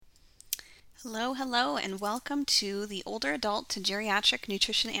Hello, hello, and welcome to the Older Adult to Geriatric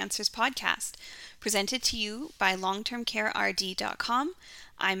Nutrition Answers podcast, presented to you by longtermcarerd.com.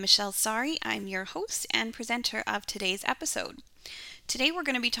 I'm Michelle Sari. I'm your host and presenter of today's episode. Today we're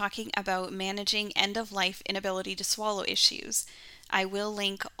going to be talking about managing end-of-life inability to swallow issues. I will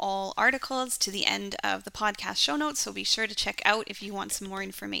link all articles to the end of the podcast show notes, so be sure to check out if you want some more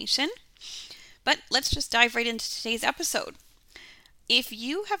information. But let's just dive right into today's episode. If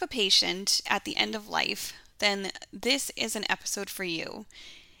you have a patient at the end of life, then this is an episode for you.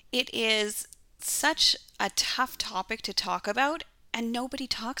 It is such a tough topic to talk about, and nobody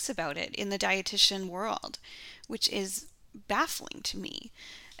talks about it in the dietitian world, which is baffling to me.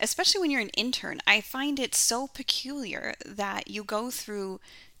 Especially when you're an intern, I find it so peculiar that you go through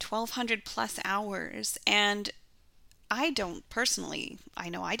 1,200 plus hours, and I don't personally, I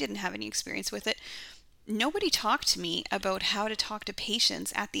know I didn't have any experience with it. Nobody talked to me about how to talk to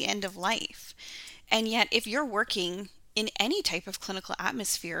patients at the end of life. And yet, if you're working in any type of clinical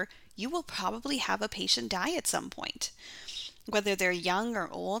atmosphere, you will probably have a patient die at some point. Whether they're young or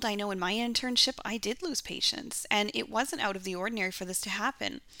old, I know in my internship I did lose patients, and it wasn't out of the ordinary for this to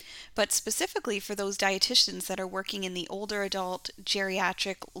happen. But specifically for those dietitians that are working in the older adult,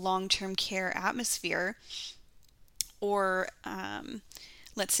 geriatric, long-term care atmosphere, or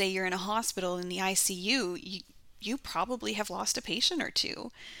let's say you're in a hospital in the ICU, you probably have lost a patient or two.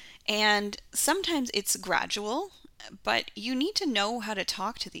 And sometimes it's gradual, but you need to know how to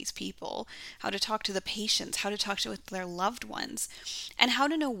talk to these people, how to talk to the patients, how to talk to their loved ones, and how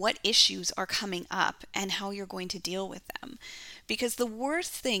to know what issues are coming up and how you're going to deal with them. Because the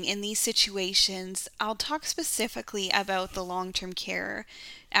worst thing in these situations, I'll talk specifically about the long-term care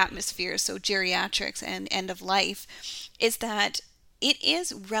atmosphere, so geriatrics and end of life, is that it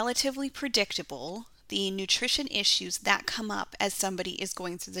is relatively predictable the nutrition issues that come up as somebody is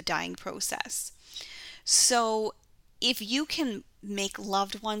going through the dying process. So, if you can make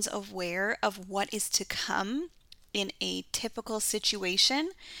loved ones aware of what is to come in a typical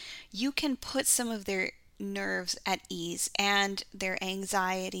situation, you can put some of their nerves at ease and their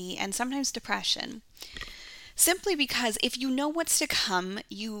anxiety and sometimes depression. Simply because if you know what's to come,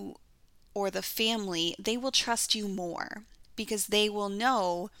 you or the family, they will trust you more because they will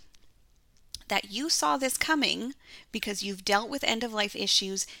know that you saw this coming because you've dealt with end of life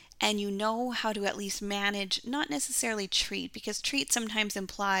issues and you know how to at least manage, not necessarily treat, because treat sometimes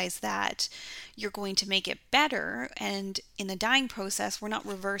implies that you're going to make it better, and in the dying process, we're not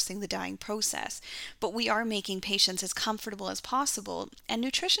reversing the dying process, but we are making patients as comfortable as possible, and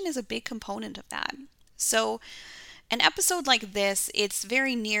nutrition is a big component of that. So an episode like this, it's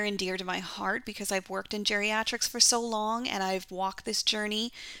very near and dear to my heart because I've worked in geriatrics for so long and I've walked this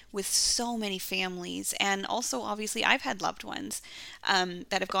journey with so many families. And also, obviously, I've had loved ones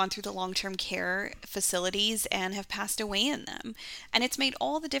that have gone through the long-term care facilities and have passed away in them. And it's made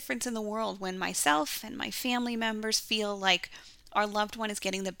all the difference in the world when myself and my family members feel like our loved one is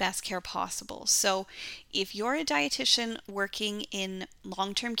getting the best care possible. So if you're a dietitian working in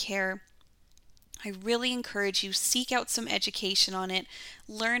long-term care, I really encourage you seek out some education on it.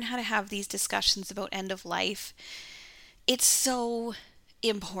 Learn how to have these discussions about end of life. It's so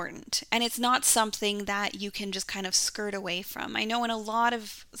important, and it's not something that you can just kind of skirt away from. I know in a lot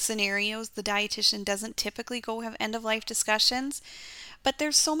of scenarios the dietitian doesn't typically go have end of life discussions, but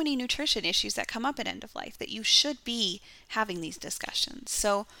there's so many nutrition issues that come up at end of life that you should be having these discussions.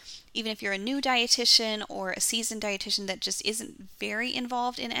 So even if you're a new dietitian or a seasoned dietitian that just isn't very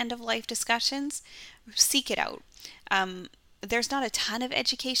involved in end of life discussions, seek it out. There's not a ton of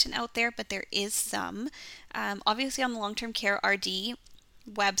education out there, but there is some. Obviously, on the Long-Term Care RD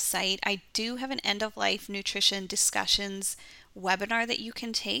website, I do have an end of life nutrition discussions webinar that you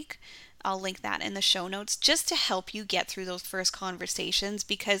can take. I'll link that in the show notes just to help you get through those first conversations,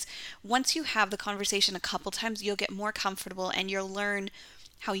 because once you have the conversation a couple times, you'll get more comfortable and you'll learn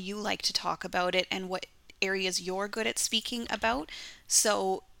how you like to talk about it and what areas you're good at speaking about.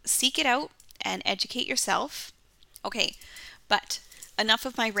 So seek it out and educate yourself. Okay, but enough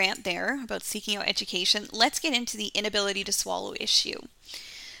of my rant there about seeking out education. Let's get into the inability to swallow issue.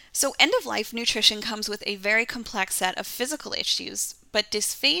 So end of life nutrition comes with a very complex set of physical issues, but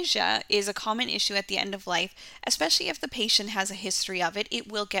dysphagia is a common issue at the end of life, especially if the patient has a history of it.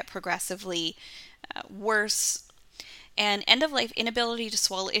 It will get progressively worse. And end of life inability to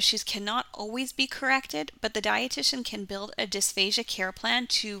swallow issues cannot always be corrected, but the dietitian can build a dysphagia care plan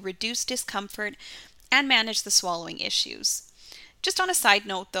to reduce discomfort and manage the swallowing issues. Just on a side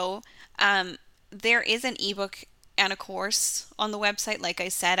note though, there is an ebook and a course on the website. Like I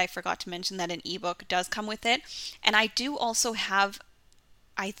said, I forgot to mention that an ebook does come with it. And I do also have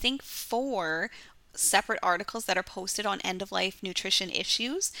I think, 4 separate articles that are posted on end of life nutrition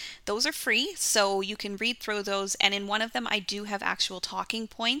issues. Those are free, so you can read through those. And in one of them, I do have actual talking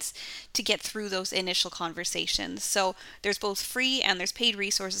points to get through those initial conversations. So there's both free and there's paid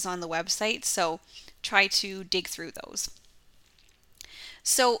resources on the website. So try to dig through those.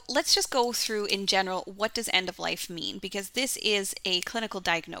 So let's just go through in general, what does end of life mean? Because this is a clinical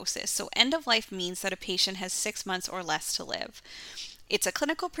diagnosis. So end of life means that a patient has 6 months or less to live. It's a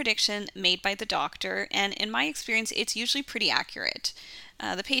clinical prediction made by the doctor, and in my experience, it's usually pretty accurate.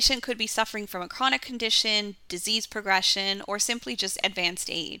 The patient could be suffering from a chronic condition, disease progression, or simply just advanced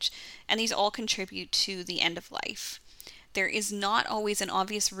age, and these all contribute to the end of life. There is not always an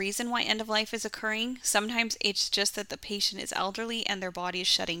obvious reason why end of life is occurring. Sometimes it's just that the patient is elderly and their body is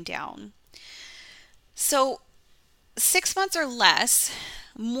shutting down. So 6 months or less,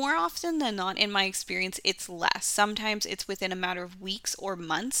 more often than not, in my experience, it's less. Sometimes it's within a matter of weeks or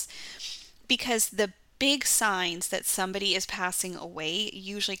months, because the big signs that somebody is passing away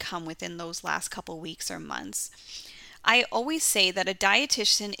usually come within those last couple weeks or months. I always say that a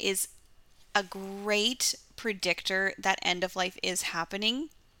dietitian is a great predictor that end of life is happening,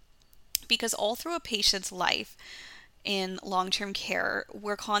 because all through a patient's life in long-term care,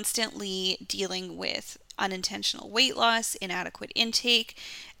 we're constantly dealing with unintentional weight loss, inadequate intake,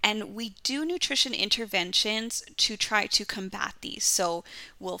 and we do nutrition interventions to try to combat these. So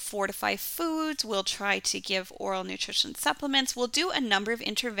we'll fortify foods, we'll try to give oral nutrition supplements, we'll do a number of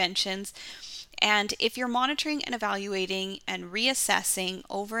interventions. And if you're monitoring and evaluating and reassessing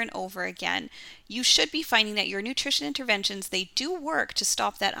over and over again, you should be finding that your nutrition interventions, they do work to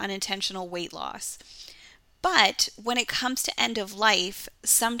stop that unintentional weight loss. But when it comes to end of life,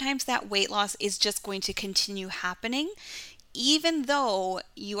 sometimes that weight loss is just going to continue happening, even though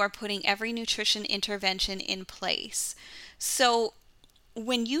you are putting every nutrition intervention in place. So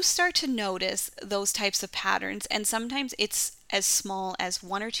when you start to notice those types of patterns, and sometimes it's as small as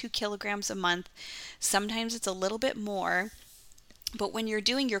 1 or 2 kilograms a month, sometimes it's a little bit more. But when you're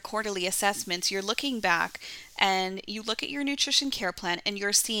doing your quarterly assessments, you're looking back and you look at your nutrition care plan and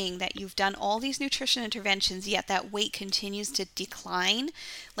you're seeing that you've done all these nutrition interventions, yet that weight continues to decline.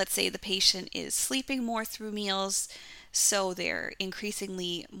 Let's say the patient is sleeping more through meals, so they're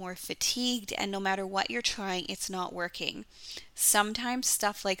increasingly more fatigued, and no matter what you're trying, it's not working. Sometimes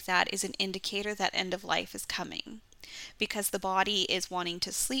stuff like that is an indicator that end of life is coming, because the body is wanting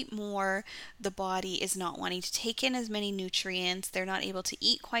to sleep more, the body is not wanting to take in as many nutrients, they're not able to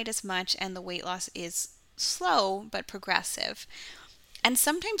eat quite as much, and the weight loss is slow but progressive. And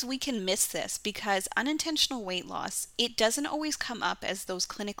sometimes we can miss this because unintentional weight loss, it doesn't always come up as those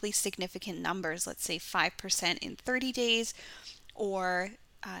clinically significant numbers, let's say 5% in 30 days or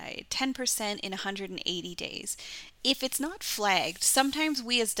 10% in 180 days. If it's not flagged, sometimes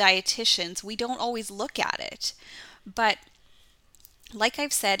we as dietitians, we don't always look at it. But like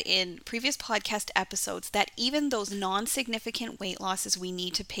I've said in previous podcast episodes, that even those non-significant weight losses we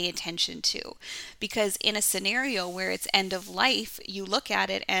need to pay attention to, because in a scenario where it's end of life, you look at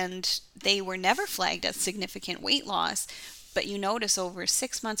it and they were never flagged as significant weight loss, but you notice over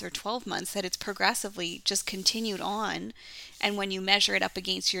 6 months or 12 months that it's progressively just continued on. And when you measure it up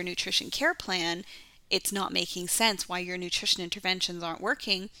against your nutrition care plan, it's not making sense why your nutrition interventions aren't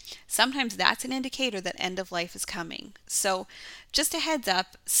working. Sometimes that's an indicator that end of life is coming. So just a heads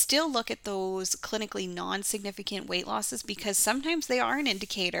up, still look at those clinically non-significant weight losses, because sometimes they are an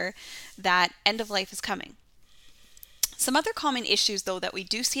indicator that end of life is coming. Some other common issues, though, that we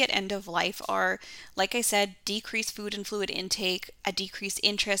do see at end of life are, like I said, decreased food and fluid intake, a decreased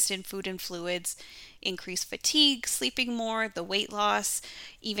interest in food and fluids, increased fatigue, sleeping more, the weight loss,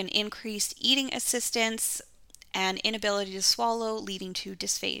 even increased eating assistance, and inability to swallow, leading to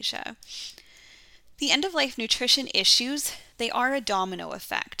dysphagia. The end-of-life nutrition issues, they are a domino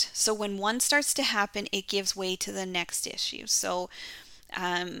effect. So when one starts to happen, it gives way to the next issue. So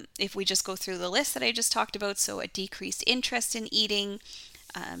if we just go through the list that I just talked about, so a decreased interest in eating,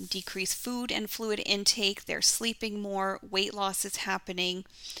 decreased food and fluid intake, they're sleeping more, weight loss is happening.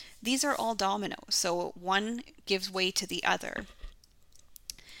 These are all dominoes, so one gives way to the other.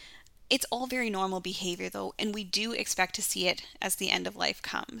 It's all very normal behavior though, and we do expect to see it as the end of life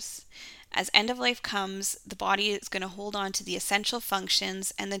comes. As end of life comes, the body is going to hold on to the essential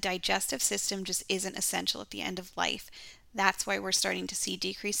functions, and the digestive system just isn't essential at the end of life. That's why we're starting to see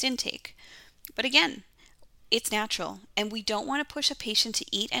decreased intake. But again, it's natural, and we don't want to push a patient to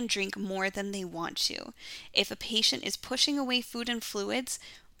eat and drink more than they want to. If a patient is pushing away food and fluids,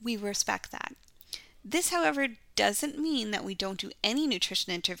 we respect that. This, however, doesn't mean that we don't do any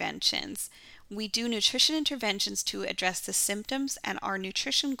nutrition interventions. We do nutrition interventions to address the symptoms, and our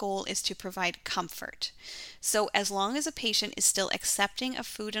nutrition goal is to provide comfort. So as long as a patient is still accepting of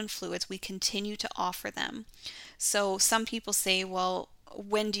food and fluids, we continue to offer them. So some people say, well,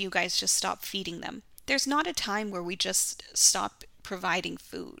 when do you guys just stop feeding them? There's not a time where we just stop providing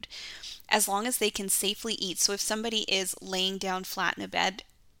food. As long as they can safely eat. So if somebody is laying down flat in a bed,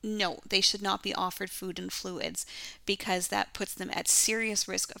 no, they should not be offered food and fluids, because that puts them at serious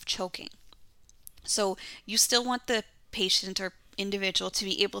risk of choking. So you still want the patient or individual to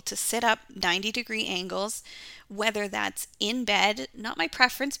be able to sit up 90-degree angles, whether that's in bed, not my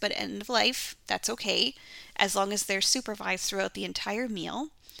preference, but end of life, that's okay, as long as they're supervised throughout the entire meal.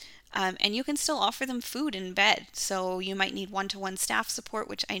 And you can still offer them food in bed. So you might need one-to-one staff support,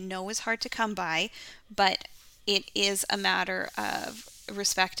 which I know is hard to come by, but it is a matter of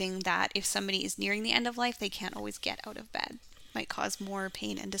respecting that if somebody is nearing the end of life, they can't always get out of bed. Might cause more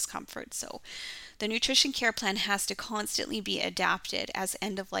pain and discomfort. So the nutrition care plan has to constantly be adapted as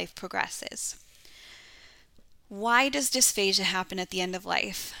end of life progresses. Why does dysphagia happen at the end of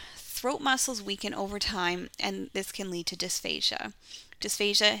life? Throat muscles weaken over time, and this can lead to dysphagia.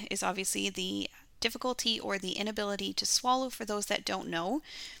 Dysphagia is obviously the difficulty or the inability to swallow, for those that don't know.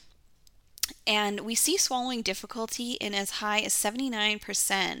 And we see swallowing difficulty in as high as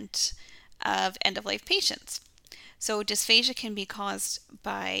 79% of end-of-life patients. So dysphagia can be caused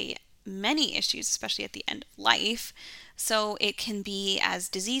by many issues, especially at the end of life. So it can be as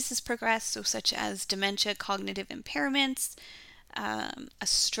diseases progress, so such as dementia, cognitive impairments, a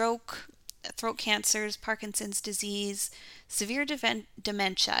stroke, throat cancers, Parkinson's disease. Severe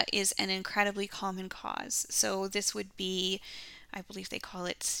dementia is an incredibly common cause. So this would be, I believe they call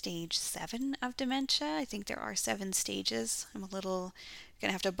it stage 7 of dementia. I think there are 7 stages. I'm going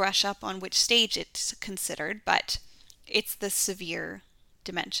to have to brush up on which stage it's considered, but it's the severe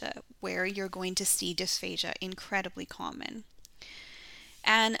dementia where you're going to see dysphagia, incredibly common.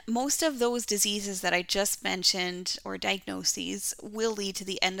 And most of those diseases that I just mentioned, or diagnoses, will lead to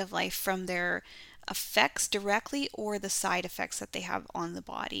the end of life from their effects directly or the side effects that they have on the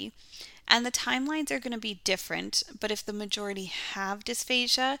body. And the timelines are going to be different, but if the majority have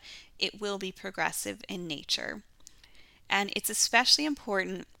dysphagia, it will be progressive in nature. And it's especially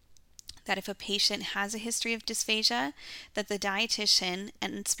important that if a patient has a history of dysphagia, that the dietitian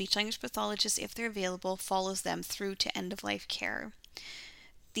and speech-language pathologist, if they're available, follows them through to end-of-life care.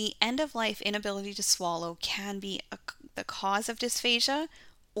 The end-of-life inability to swallow can be the cause of dysphagia,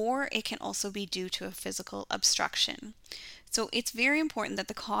 or it can also be due to a physical obstruction. So it's very important that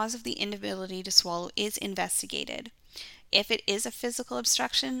the cause of the inability to swallow is investigated. If it is a physical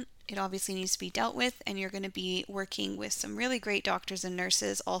obstruction, it obviously needs to be dealt with, and you're going to be working with some really great doctors and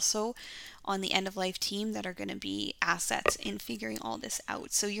nurses also on the end-of-life team that are going to be assets in figuring all this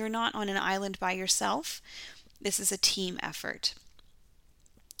out. So you're not on an island by yourself. This is a team effort.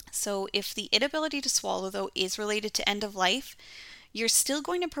 So if the inability to swallow, though, is related to end of life, you're still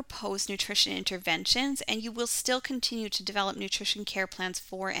going to propose nutrition interventions, and you will still continue to develop nutrition care plans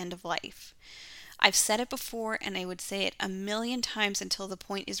for end of life. I've said it before, and I would say it a million times until the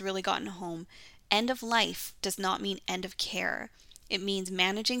point is really gotten home. End of life does not mean end of care. It means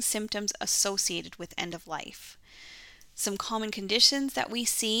managing symptoms associated with end of life. Some common conditions that we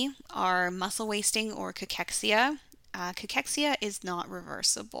see are muscle wasting or cachexia. Cachexia is not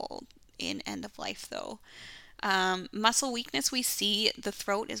reversible in end of life, though. Muscle weakness, we see the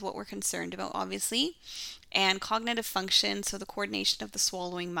throat is what we're concerned about, obviously, and cognitive function, so the coordination of the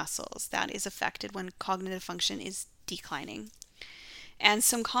swallowing muscles, that is affected when cognitive function is declining. And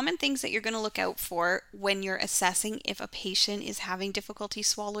some common things that you're going to look out for when you're assessing if a patient is having difficulty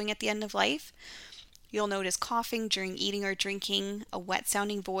swallowing at the end of life. You'll notice coughing during eating or drinking, a wet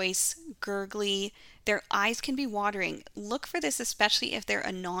sounding voice, gurgly. Their eyes can be watering. Look for this especially if they're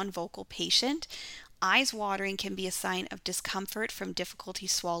a non-vocal patient. Eyes watering can be a sign of discomfort from difficulty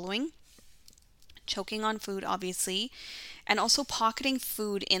swallowing. Choking on food, obviously, and also pocketing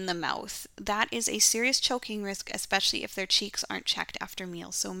food in the mouth. That is a serious choking risk, especially if their cheeks aren't checked after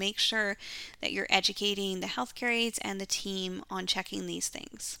meals. So make sure that you're educating the healthcare aides and the team on checking these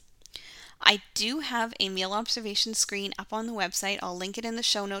things. I do have a meal observation screen up on the website. I'll link it in the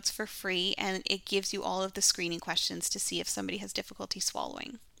show notes for free, and it gives you all of the screening questions to see if somebody has difficulty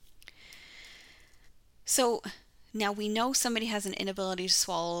swallowing. So now we know somebody has an inability to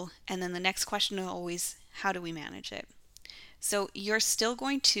swallow, and then the next question is always, how do we manage it? So you're still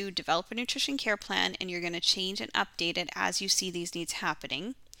going to develop a nutrition care plan, and you're going to change and update it as you see these needs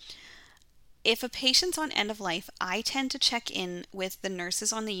happening. If a patient's on end of life, I tend to check in with the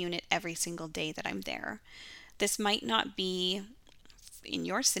nurses on the unit every single day that I'm there. This might not be in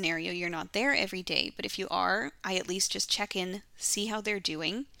your scenario, you're not there every day, but if you are, I at least just check in, see how they're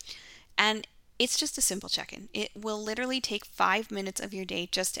doing. And it's just a simple check-in. It will literally take 5 minutes of your day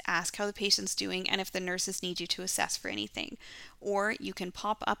just to ask how the patient's doing and if the nurses need you to assess for anything. Or you can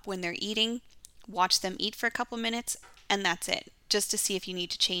pop up when they're eating, watch them eat for a couple minutes, and that's it, just to see if you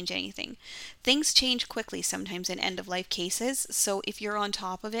need to change anything. Things change quickly sometimes in end-of-life cases, so if you're on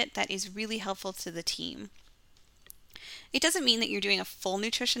top of it, that is really helpful to the team. It doesn't mean that you're doing a full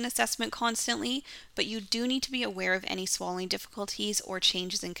nutrition assessment constantly, but you do need to be aware of any swallowing difficulties or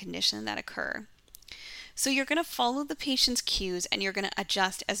changes in condition that occur. So you're going to follow the patient's cues and you're going to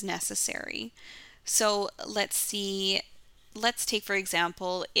adjust as necessary. So let's take for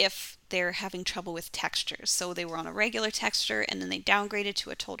example, if they're having trouble with textures. So they were on a regular texture and then they downgraded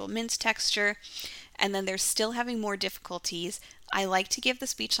to a total mince texture, and then they're still having more difficulties. I like to give the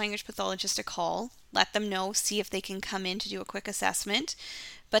speech language pathologist a call, let them know, see if they can come in to do a quick assessment.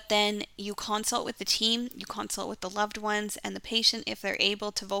 But then you consult with the team, you consult with the loved ones and the patient if they're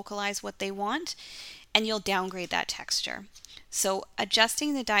able to vocalize what they want, and you'll downgrade that texture. So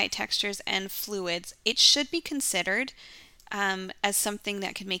adjusting the diet textures and fluids, it should be considered as something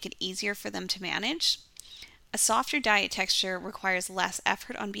that could make it easier for them to manage. A softer diet texture requires less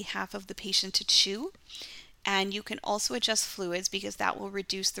effort on behalf of the patient to chew, and you can also adjust fluids because that will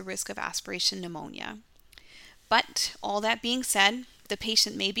reduce the risk of aspiration pneumonia. But all that being said, the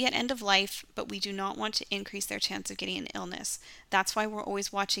patient may be at end of life, but we do not want to increase their chance of getting an illness. That's why we're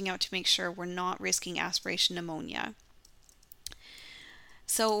always watching out to make sure we're not risking aspiration pneumonia.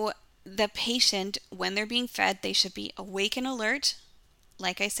 So the patient, when they're being fed, they should be awake and alert.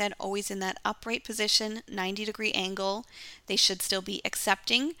 Like I said, always in that upright position, 90-degree angle. They should still be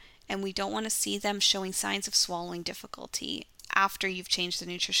accepting, and we don't want to see them showing signs of swallowing difficulty after you've changed the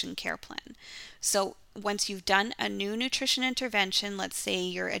nutrition care plan. So once you've done a new nutrition intervention, let's say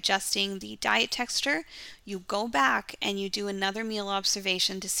you're adjusting the diet texture, you go back and you do another meal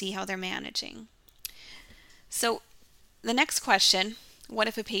observation to see how they're managing. So the next question, what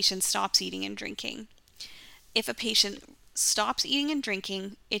if a patient stops eating and drinking? If a patient stops eating and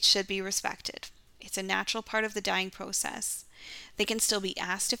drinking, it should be respected. It's a natural part of the dying process. They can still be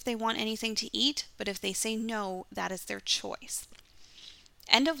asked if they want anything to eat, but if they say no, that is their choice.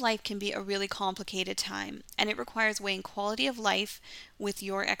 End of life can be a really complicated time, and it requires weighing quality of life with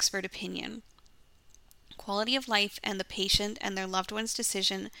your expert opinion. Quality of life and the patient and their loved one's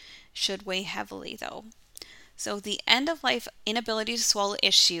decision should weigh heavily, though. So the end of life inability to swallow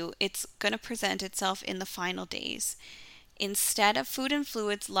issue, it's going to present itself in the final days. Instead of food and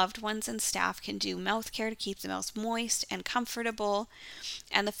fluids, loved ones and staff can do mouth care to keep the mouth moist and comfortable.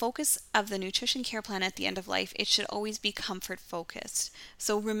 And the focus of the nutrition care plan at the end of life, it should always be comfort focused.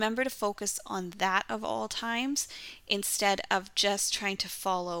 So remember to focus on that of all times instead of just trying to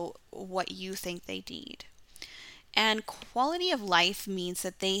follow what you think they need. And quality of life means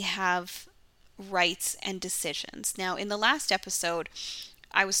that they have rights and decisions. Now, in the last episode,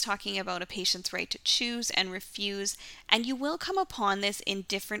 I was talking about a patient's right to choose and refuse, and you will come upon this in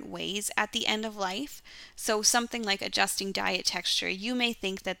different ways at the end of life. So something like adjusting diet texture, you may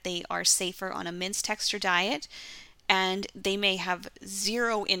think that they are safer on a mince texture diet, and they may have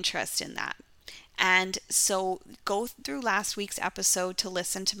zero interest in that. And so go through last week's episode to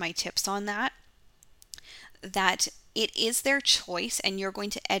listen to my tips on that it is their choice, and you're going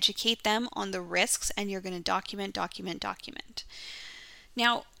to educate them on the risks, and you're going to document.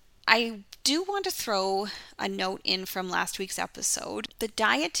 Now, I do want to throw a note in from last week's episode. The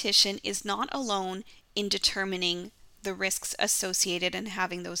dietitian is not alone in determining the risks associated in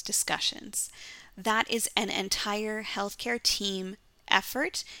having those discussions. That is an entire healthcare team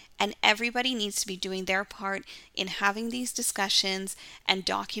effort, and everybody needs to be doing their part in having these discussions and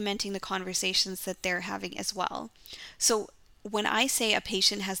documenting the conversations that they're having as well. So when I say a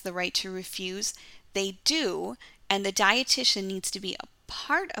patient has the right to refuse, they do, and the dietitian needs to be a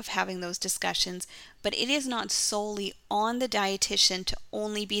part of having those discussions, but it is not solely on the dietitian to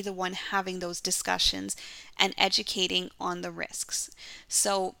only be the one having those discussions and educating on the risks.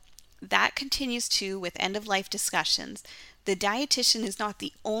 So that continues too with end-of-life discussions. The dietitian is not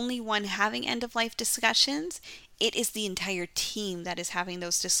the only one having end-of-life discussions. It is the entire team that is having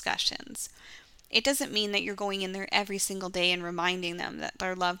those discussions. It doesn't mean that you're going in there every single day and reminding them that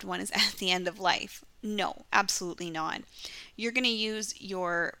their loved one is at the end of life. No, absolutely not. You're going to use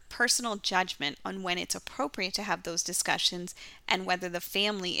your personal judgment on when it's appropriate to have those discussions and whether the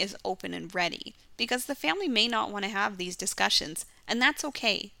family is open and ready, because the family may not want to have these discussions, and that's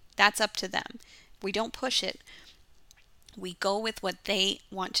okay. That's up to them. We don't push it. We go with what they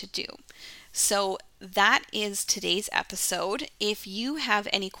want to do. So that is today's episode. If you have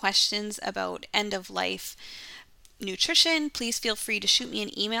any questions about end of life nutrition, please feel free to shoot me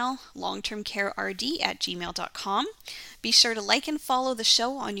an email, longtermcarerd@gmail.com. Be sure to like and follow the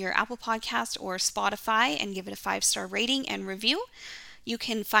show on your Apple Podcast or Spotify and give it a 5-star rating and review. You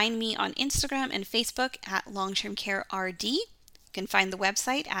can find me on Instagram and Facebook at longtermcarerd. You can find the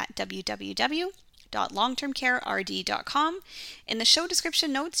website at www.longtermcarerd.com. In the show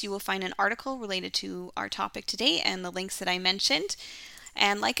description notes, you will find an article related to our topic today and the links that I mentioned.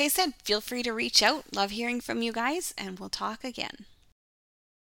 And like I said, feel free to reach out. Love hearing from you guys, and we'll talk again.